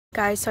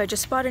Guys, so I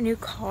just bought a new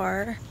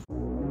car.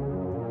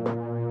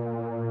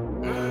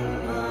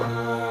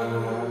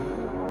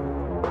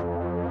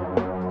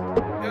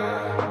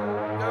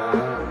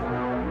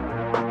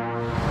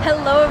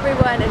 Hello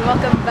everyone and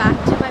welcome back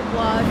to my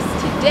vlogs.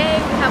 Today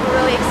we have a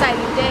really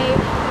exciting day.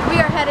 We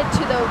are headed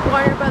to the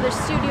Warner Brothers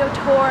studio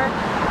tour.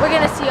 We're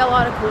gonna see a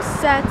lot of cool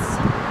sets,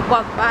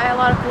 walk by a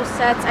lot of cool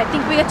sets. I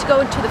think we get to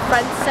go into the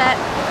front set,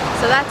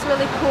 so that's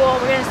really cool.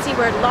 We're gonna see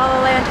where La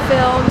La Land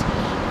filmed.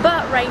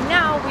 But right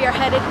now we are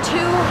headed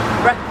to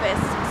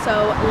breakfast,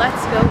 so let's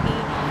go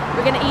eat.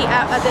 We're gonna eat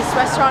at this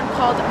restaurant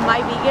called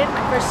My Vegan.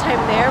 My first time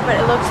there, but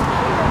it looks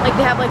like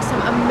they have like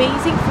some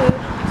amazing food,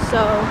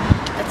 so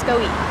let's go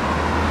eat.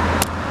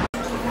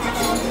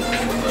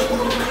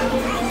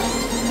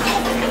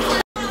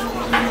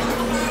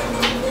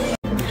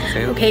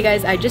 Okay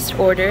guys, I just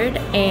ordered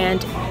and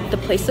the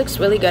place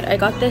looks really good. I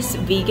got this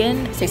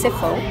vegan, say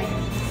pho?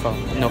 Pho.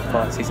 No,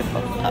 pho. Say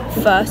pho.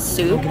 Pho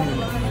soup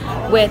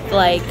with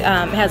like,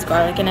 it has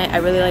garlic in it. I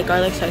really like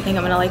garlic, so I think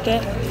I'm gonna like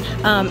it.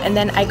 And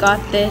then I got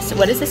this,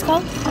 what is this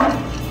called? Thai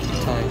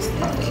iced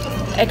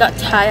tea. I got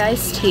Thai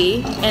iced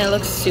tea and it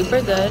looks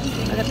super good.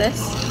 Look at this.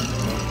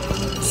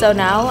 So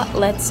now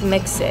let's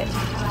mix it.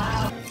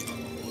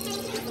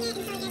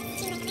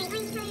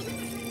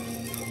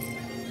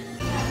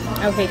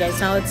 Okay guys,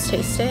 now let's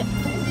taste it.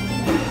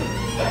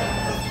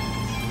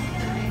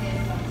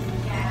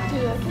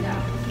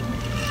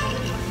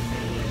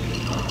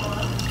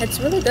 It's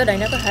really good. I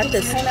never had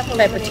this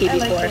type of tea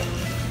before.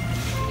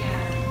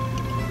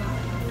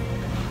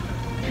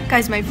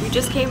 Guys, my food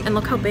just came and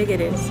look how big it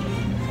is.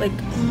 Like,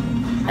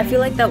 I feel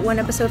like that one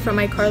episode from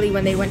iCarly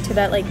when they went to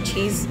that like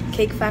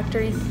cheesecake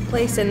factory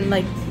place and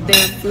like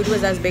their food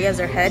was as big as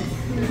their head.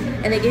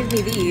 And they gave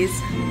me these.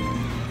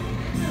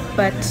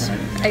 But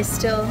I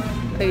still,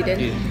 oh you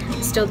did?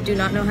 Still do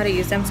not know how to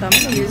use them, so I'm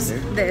gonna use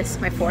this,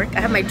 my fork.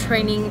 I have my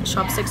training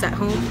chopsticks at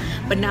home,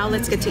 but now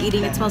let's get to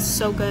eating. It smells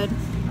so good.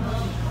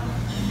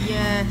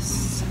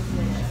 Yes.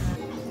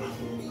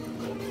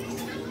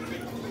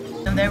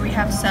 So there we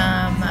have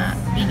some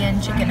vegan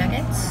chicken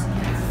nuggets,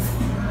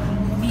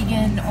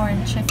 vegan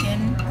orange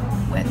chicken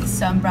with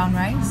some brown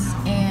rice,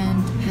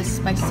 and this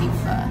spicy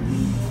pho.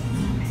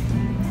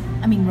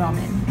 I mean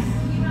ramen.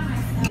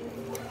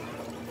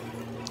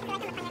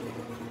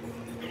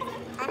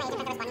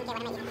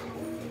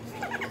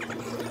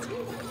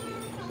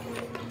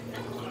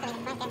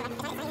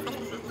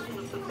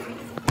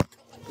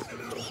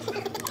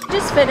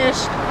 Just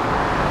finished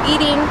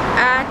eating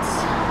at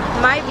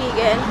My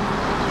Vegan.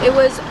 It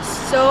was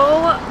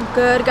so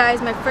good,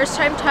 guys. My first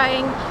time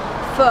trying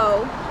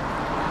pho.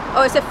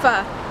 Oh, is it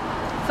pho?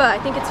 Pho, I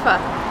think it's pho.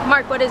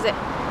 Mark, what is it?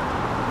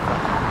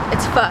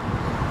 It's pho.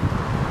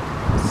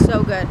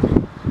 So good.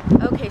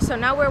 Okay, so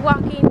now we're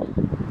walking.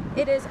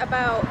 It is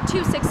about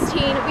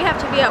 2:16. We have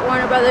to be at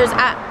Warner Brothers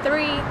at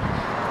 3.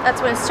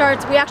 That's when it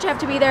starts. We actually have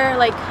to be there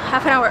like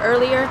half an hour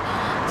earlier.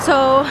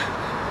 So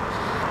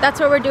that's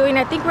what we're doing.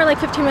 I think we're like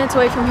 15 minutes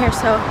away from here,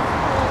 so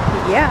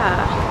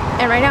yeah.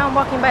 And right now I'm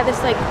walking by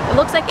this like, it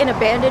looks like an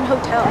abandoned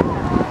hotel.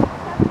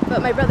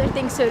 But my brother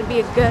thinks it would be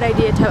a good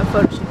idea to have a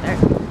photo shoot there.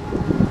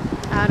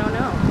 I don't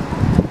know.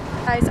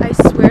 Guys, I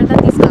swear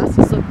that these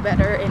glasses look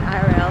better in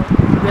IRL,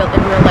 in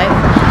real life.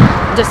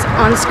 Just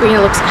on screen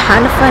it looks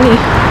kind of funny.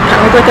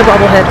 Kind of like a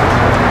bobblehead.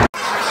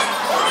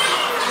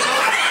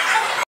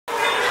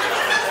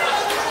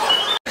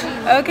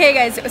 Okay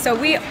guys, so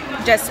we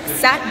just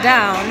sat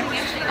down.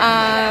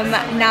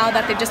 Now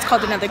that they've just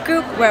called another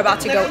group, we're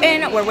about to go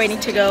in. We're waiting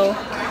to go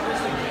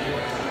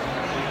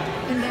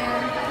in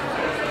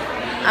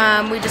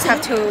there. We just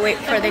have to wait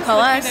for they call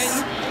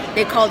us.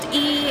 They called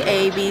E,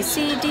 A, B,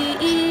 C, D,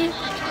 E.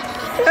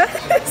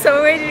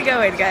 So we're ready to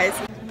go in, guys.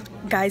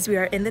 Guys, we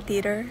are in the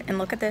theater and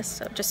look at this.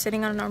 So just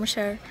sitting on a normal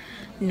chair.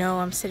 No,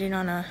 I'm sitting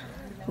on a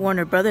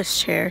Warner Brothers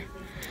chair.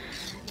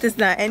 This is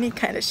not any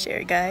kind of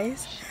chair,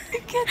 guys.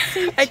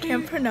 I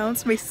can't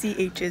pronounce my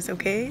CH's,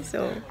 okay?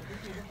 So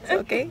it's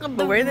okay,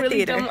 but we're in the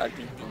theater.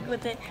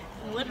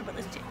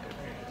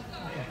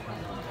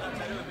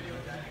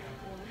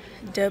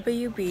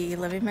 WB,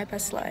 living my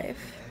best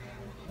life.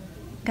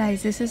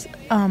 Guys, this is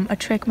a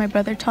trick my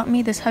brother taught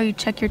me. This is how you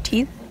check your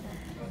teeth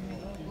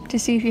to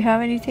see if you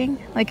have anything,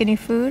 like any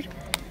food.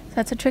 So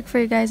that's a trick for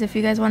you guys. If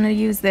you guys want to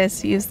use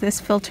this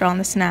filter on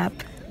the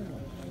snap.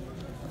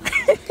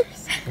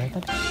 Iconic,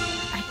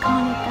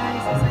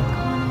 guys, it's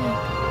iconic.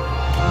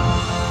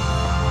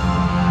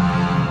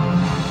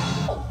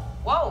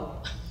 Whoa!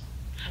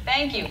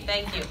 Thank you,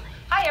 thank you.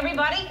 Hi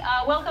everybody,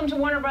 welcome to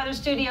Warner Brothers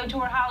Studio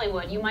Tour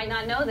Hollywood. You might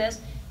not know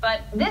this,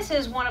 but this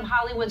is one of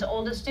Hollywood's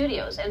oldest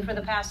studios, and for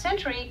the past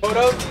century...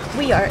 Photos.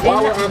 We are in the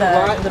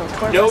little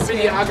tour No bus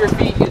here.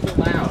 videography is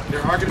allowed.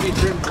 There are going to be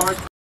certain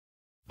parts.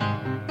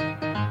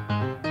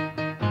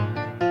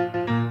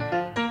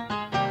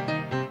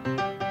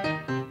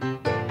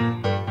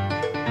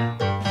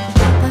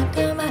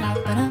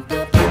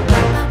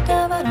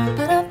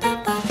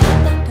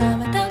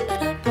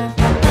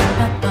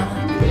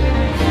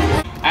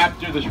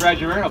 After the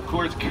treasurer, of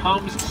course,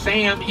 comes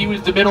Sam. He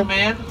was the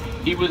middleman.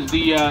 He was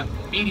the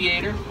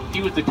mediator.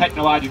 he was the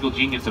technological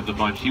genius of the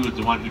bunch. He was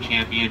the one who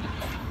championed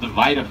the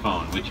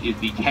Vitaphone, which is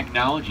the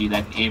technology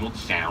that enabled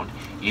sound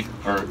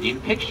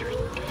in pictures.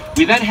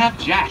 We then have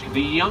Jack,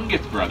 the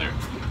youngest brother.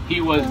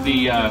 He was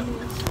the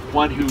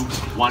one who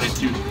wanted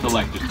to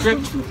select the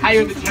script,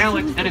 hire the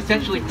talent, and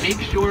essentially make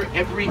sure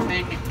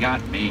everything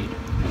got made.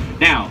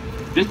 Now,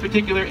 this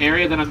particular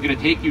area that I'm going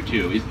to take you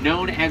to is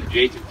known as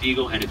Jason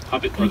Segel and his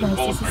puppet brother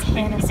Paul are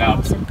singing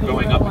about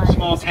growing up in a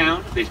small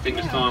town. They sing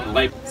the song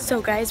Life.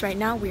 So guys, right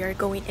now we are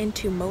going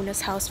into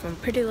Mona's house from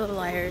Pretty Little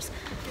Liars.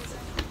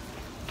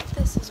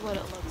 This is what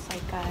it looks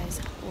like, guys.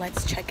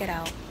 Let's check it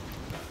out.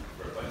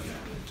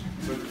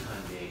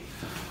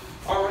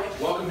 All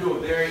right, welcome to a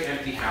very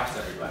empty house,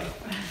 everybody.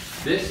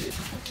 This is...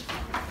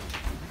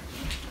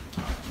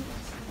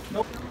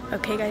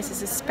 Okay guys,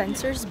 this is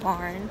Spencer's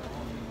barn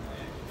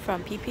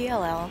from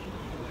PPLL.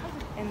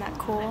 Isn't that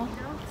cool?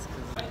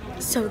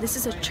 So this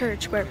is a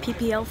church where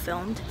PPL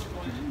filmed.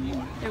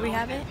 There we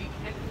have it.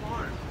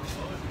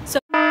 So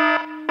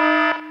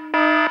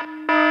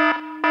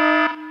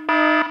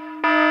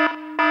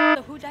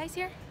who dies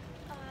here?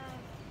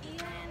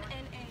 Ian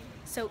and A.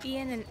 So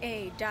Ian and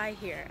A die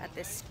here at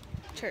this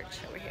church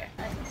over here.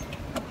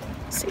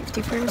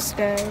 Safety first,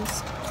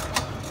 guys.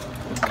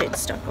 Okay,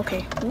 it's stuck.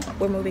 Okay, ooh,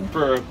 we're moving.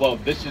 Well,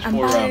 this is I'm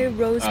for by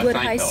Rosewood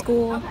High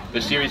School. The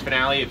series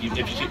finale. If you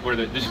see where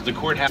this is the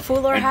courthouse,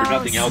 Fuller and House. for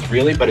nothing else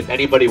really. But if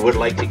anybody would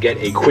like to get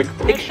a quick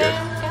picture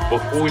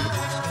before we.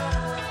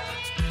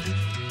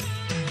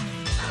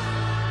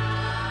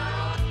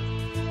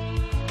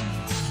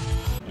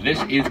 This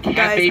is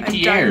Cafe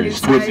Pierre's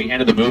towards the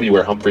end of the movie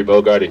where Humphrey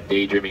Bogart is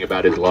daydreaming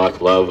about his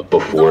lost love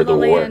before the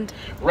war.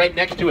 Right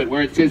next to it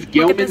where it says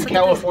Gilman's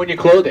California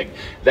Clothing.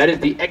 That is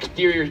the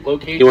exterior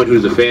location. Anyone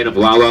who's a fan of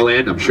La La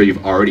Land, I'm sure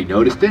you've already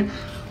noticed it.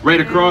 Right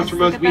across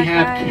from us we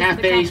have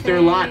Cafe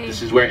Sterlot.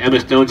 This is where Emma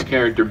Stone's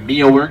character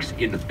Mia works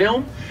in the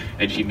film.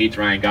 And she meets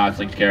Ryan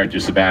Gosling's character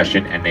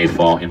Sebastian and they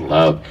fall in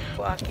love.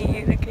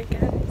 Walking, okay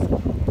guys.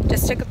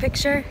 Just took a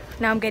picture.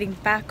 Now I'm getting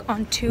back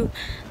onto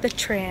the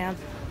tram.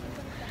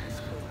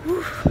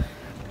 Whew.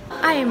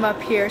 I am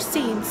up here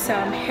seeing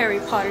some Harry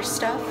Potter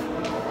stuff.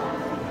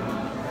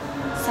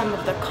 Some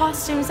of the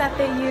costumes that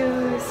they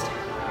used.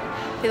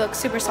 They look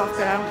super soft,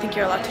 but I don't think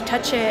you're allowed to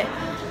touch it.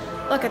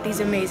 Look at these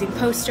amazing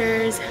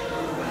posters.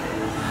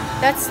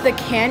 That's the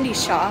candy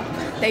shop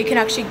that you can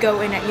actually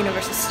go in at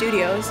Universal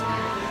Studios.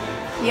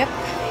 Yep,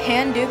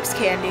 Hand Dukes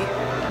candy.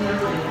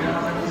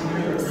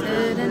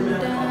 Sitting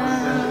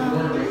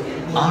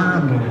down.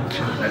 Honorable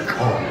to the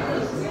core.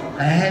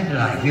 A head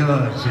like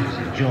yours is a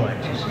joy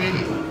to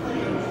see.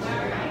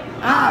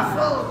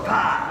 Full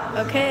power.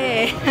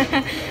 Okay,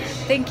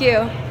 thank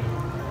you.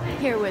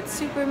 Here with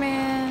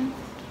Superman.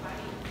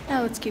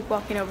 Now let's keep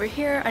walking over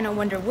here. I know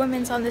Wonder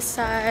Woman's on this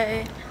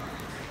side.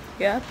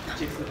 Yep.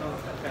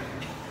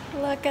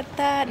 Look at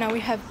that. Now we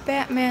have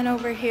Batman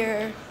over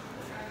here.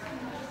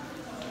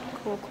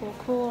 Cool, cool,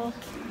 cool.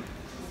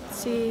 Let's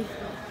see.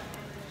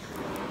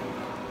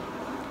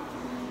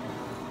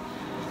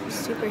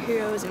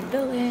 Superheroes and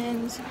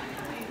villains.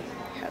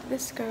 We have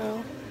this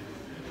girl.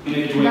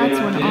 That's one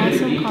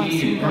awesome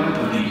costume,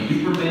 guys.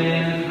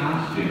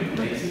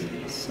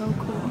 Looks so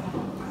cool.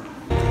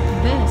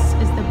 This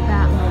is the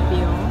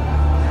Batmobile.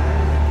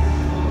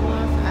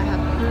 Look, I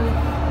have proof.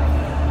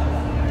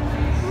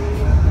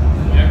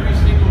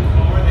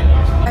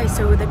 Guys,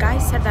 so the guy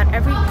said that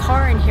every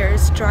car in here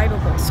is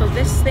drivable. So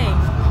this thing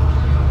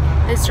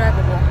is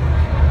drivable.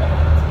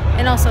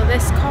 And also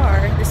this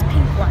car, this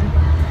pink one.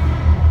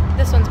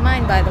 This one's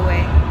mine, by the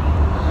way.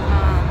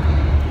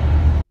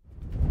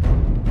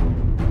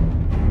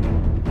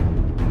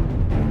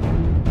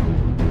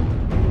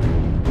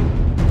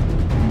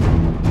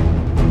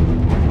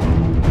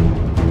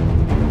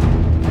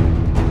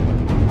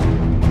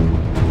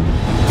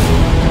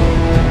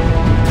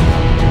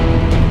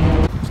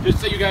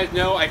 Just so you guys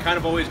know, I kind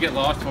of always get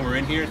lost when we're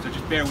in here, so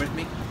just bear with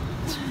me.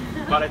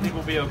 But I think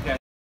we'll be okay.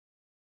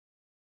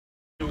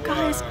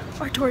 Guys,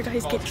 our tour guide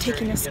is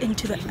taking us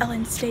into the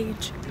Ellen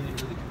stage.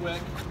 What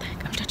the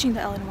heck? I'm touching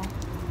the Ellen wall.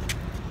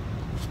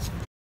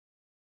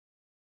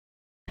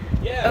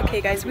 Okay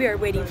guys, we are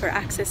waiting for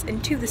access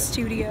into the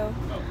studio.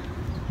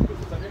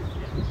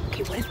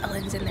 Okay, what if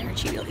Ellen's in there and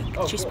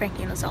she's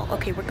pranking us all?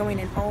 Okay, we're going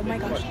in. Oh my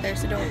gosh,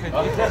 there's the door.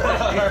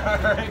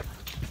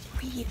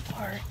 We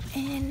are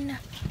in.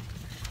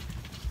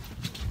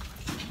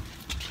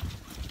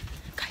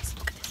 Guys,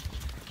 look at this.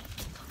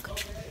 Look.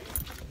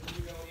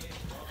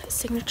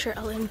 Signature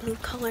Ellen blue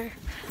color.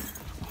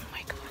 Oh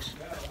my gosh.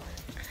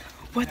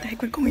 What the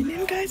heck? We're going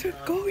in, guys. We're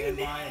going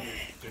in.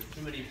 There's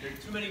too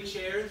many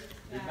chairs.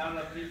 There's not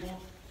enough people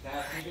to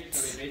have tickets.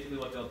 So basically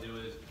what they'll do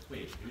is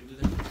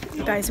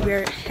guys,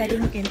 we're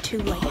heading into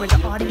like where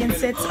the audience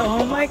sits.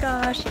 Oh my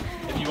gosh.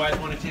 If you guys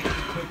want to take some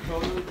quick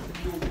photos,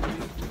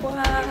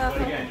 wow.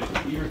 but again,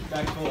 just be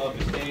respectful of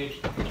the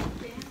stage.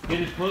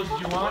 Get as close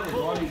as you want, as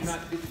long as you're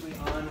not physically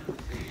on the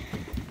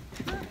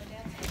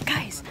stage.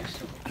 Guys,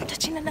 I'm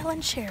touching an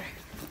Ellen chair.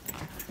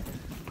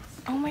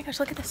 Oh my gosh,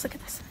 look at this, look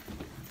at this.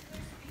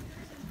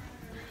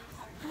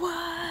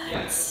 What?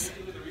 Yeah,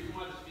 the reason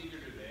why the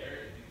speakers are there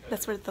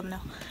That's for the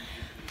thumbnail.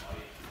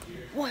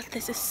 What?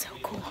 This is so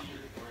cool.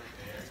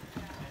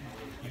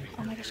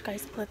 Oh my gosh,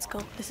 guys, let's go.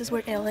 This is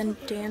where Ellen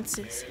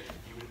dances.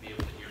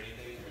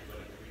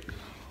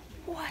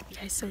 What?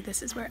 Guys, so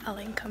this is where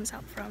Ellen comes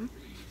out from.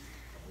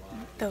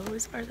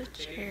 Those are the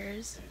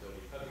chairs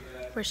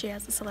where she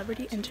has the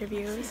celebrity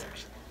interviews.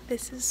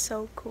 This is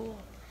so cool.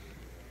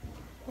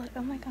 Look,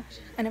 oh my gosh.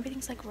 And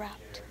everything's like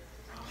wrapped.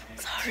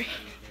 Sorry.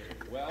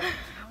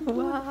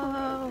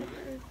 Wow.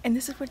 And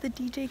this is where the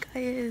DJ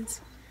guy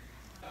is.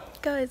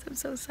 Guys, I'm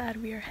so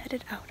sad. We are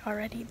headed out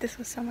already. This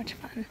was so much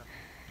fun.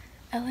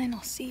 Ellen,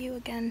 I'll see you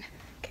again.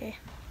 Okay.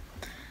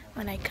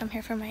 When I come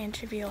here for my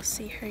interview, I'll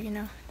see her, you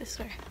know, this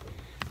way.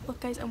 Look,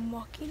 guys, I'm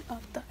walking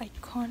up the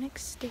iconic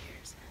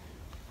stairs.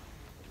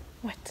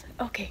 What?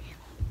 Okay.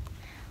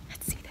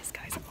 Let's see this,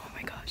 guys. Oh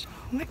my gosh.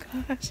 Oh my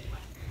gosh.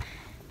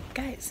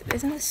 Guys,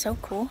 isn't this so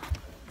cool?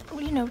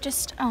 Well, you know,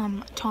 just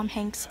Tom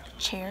Hanks'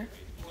 chair.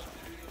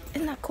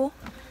 Isn't that cool?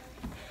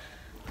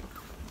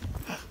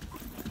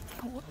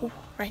 Oh,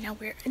 right now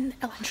we're in the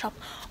Ellen shop.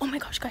 Oh my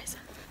gosh, guys.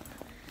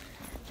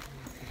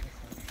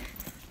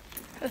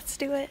 Let's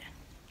do it.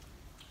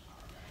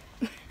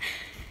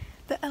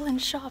 The Ellen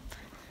shop.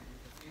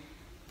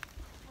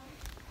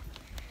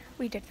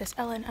 We did this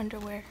Ellen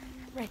underwear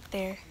right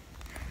there.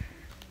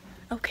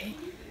 Okay.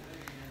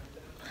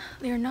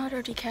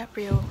 Leonardo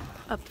DiCaprio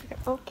up there.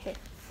 Okay.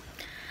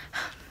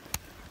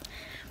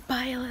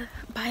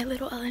 Bye,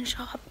 little Ellen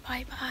shop.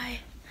 Bye bye.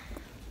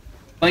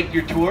 Like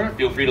your tour,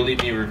 feel free to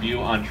leave me a review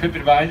on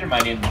TripAdvisor. My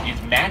name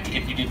is Matt.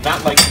 If you did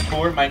not like the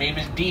tour, my name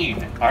is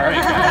Dean. All right,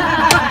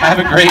 have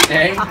a great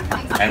day,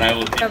 and I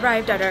will see you.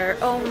 Arrived at our,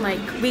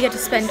 we get to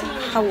spend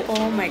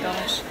oh my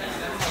gosh.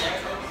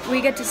 We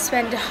get to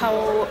spend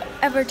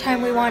however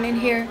time we want in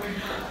here.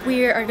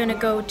 We are gonna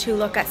go to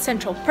look at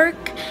Central Perk,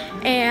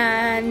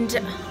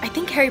 and I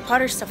think Harry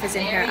Potter stuff is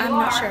in here. I'm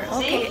not sure.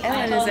 Okay,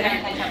 Ellen is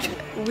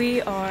there.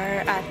 We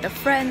are at the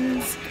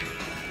Friends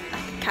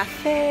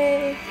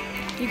Cafe.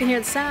 You can hear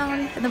the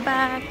sound in the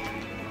back.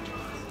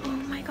 Oh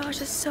my gosh,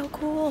 this is so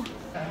cool.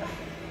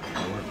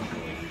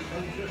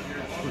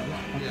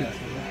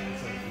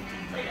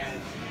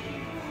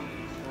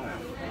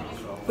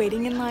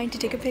 Waiting in line to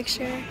take a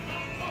picture.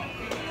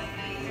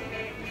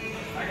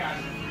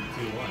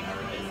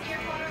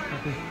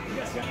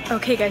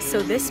 Okay guys,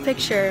 so this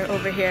picture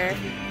over here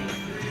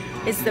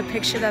is the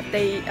picture that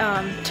they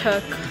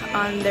took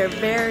on their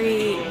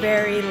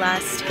very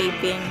last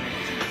taping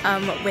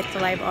with the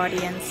live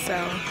audience,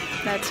 so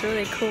that's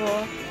really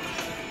cool.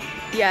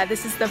 Yeah,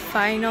 this is the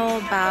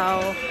final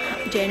bow,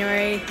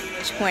 January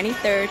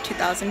 23rd,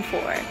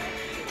 2004.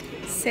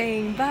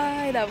 Saying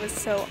bye, that was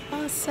so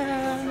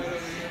awesome.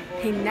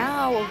 Okay,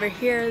 now over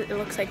here it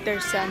looks like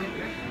there's some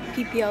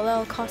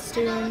PPLL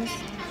costumes.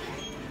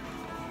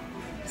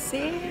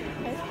 See?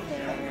 Right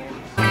there.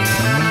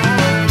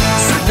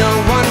 No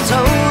one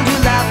told you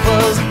life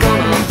was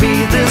gonna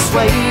be this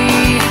way.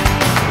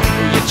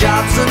 Your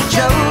job's a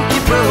joke,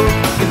 you broke,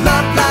 your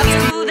love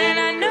life's too. Then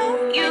I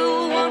know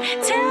you won't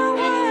tell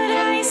what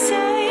I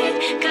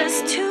say,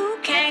 'cause two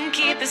can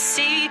keep a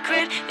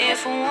secret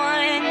if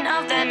one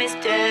of them is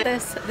dead.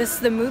 This is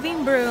the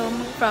moving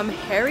broom from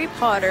Harry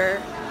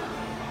Potter.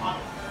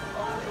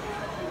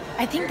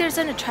 I think there's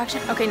an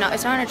attraction. Okay, no,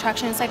 it's not an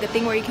attraction. It's like a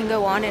thing where you can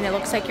go on and it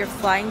looks like you're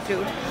flying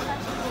through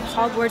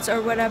Hogwarts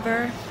or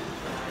whatever.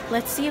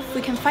 Let's see if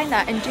we can find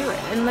that and do it.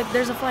 And look,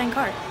 there's a flying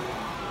car.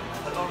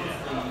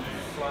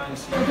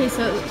 Okay,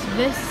 so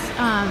this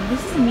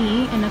is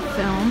me in a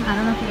film. I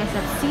don't know if you guys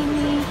have seen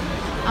me,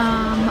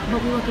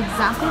 but we look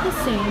exactly the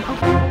same.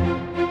 Okay.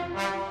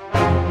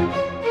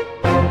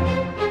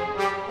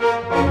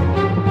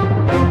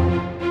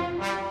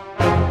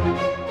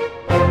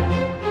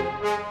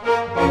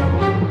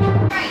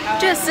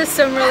 Just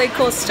some really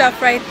cool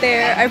stuff right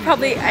there.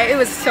 It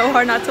was so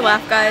hard not to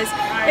laugh, guys.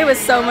 It was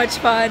so much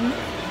fun.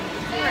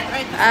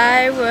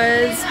 I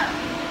was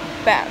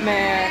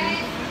Batman.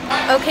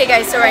 Okay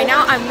guys, so right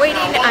now I'm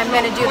waiting. I'm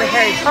gonna do the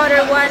Harry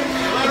Potter one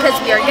because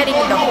we are getting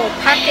the whole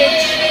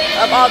package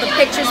of all the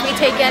pictures we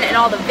taken and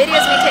all the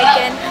videos we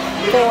taken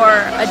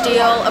for a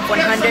deal of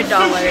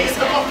 $100.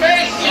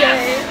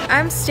 Yay.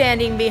 I'm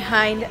standing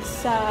behind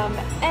some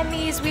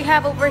Emmys we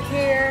have over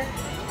here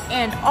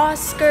and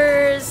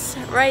Oscars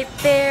right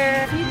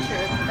there.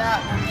 Future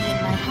that will be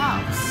in my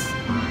house.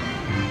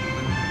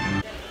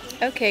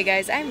 Okay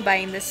guys, I'm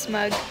buying this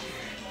mug.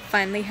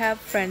 Finally have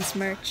Friends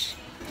merch.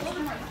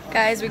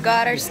 Guys, we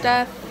got our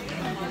stuff.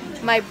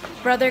 My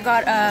brother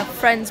got a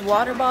Friends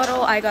water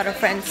bottle, I got a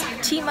Friends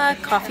tea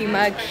mug, coffee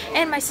mug,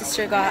 and my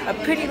sister got a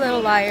Pretty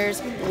Little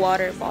Liars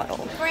water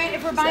bottle. Brand,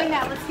 if we're buying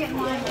that, let's get in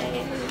line.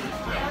 Anyway,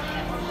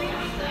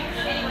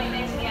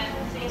 thanks again.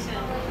 See you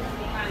soon.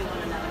 Be kind to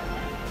one another.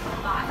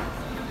 Bye.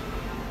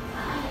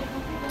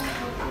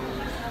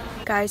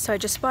 Guys, so I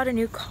just bought a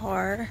new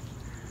car.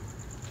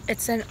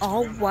 It's an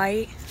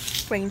all-white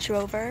Range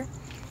Rover.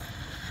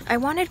 I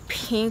wanted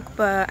pink,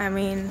 but I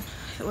mean,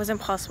 it wasn't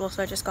possible,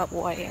 so I just got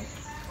white.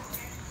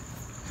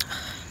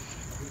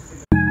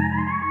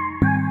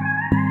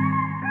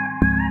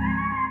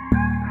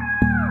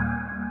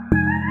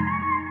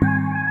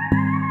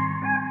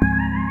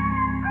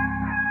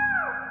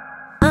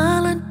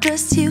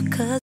 trust you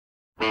 'cause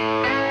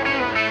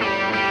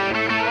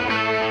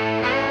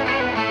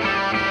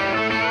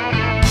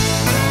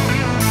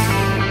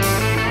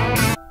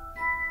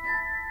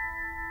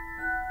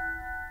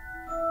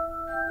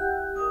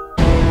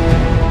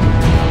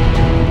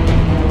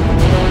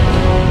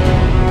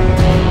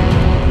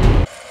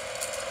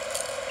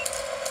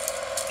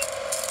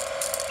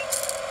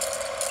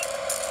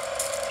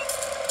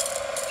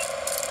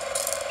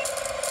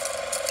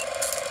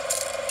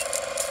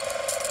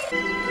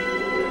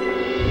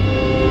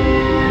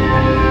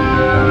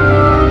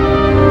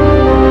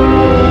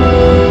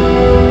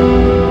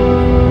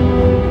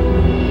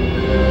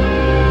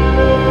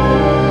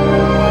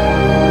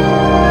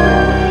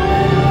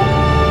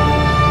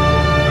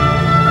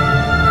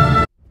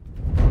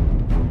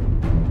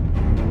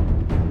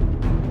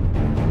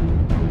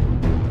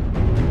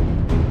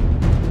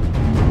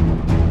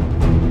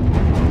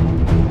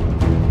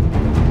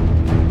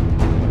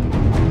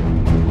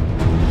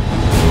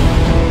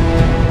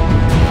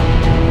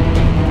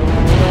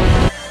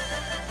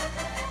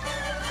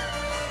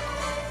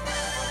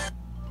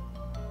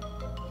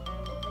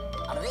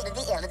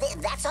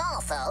that's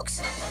all,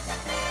 folks.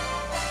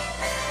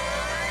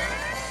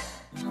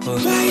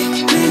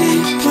 Right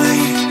minute,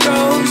 white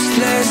rose,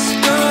 let's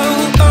go.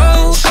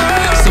 Oh,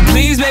 oh. So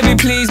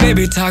please,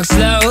 baby, talk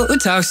slow,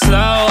 talk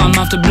slow. I'm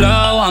off the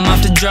blow, I'm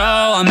off the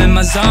draw, I'm in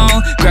my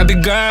zone. Grab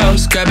your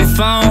girls, grab your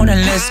phone,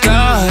 and let's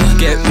go.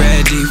 Get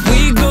ready,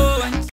 we going.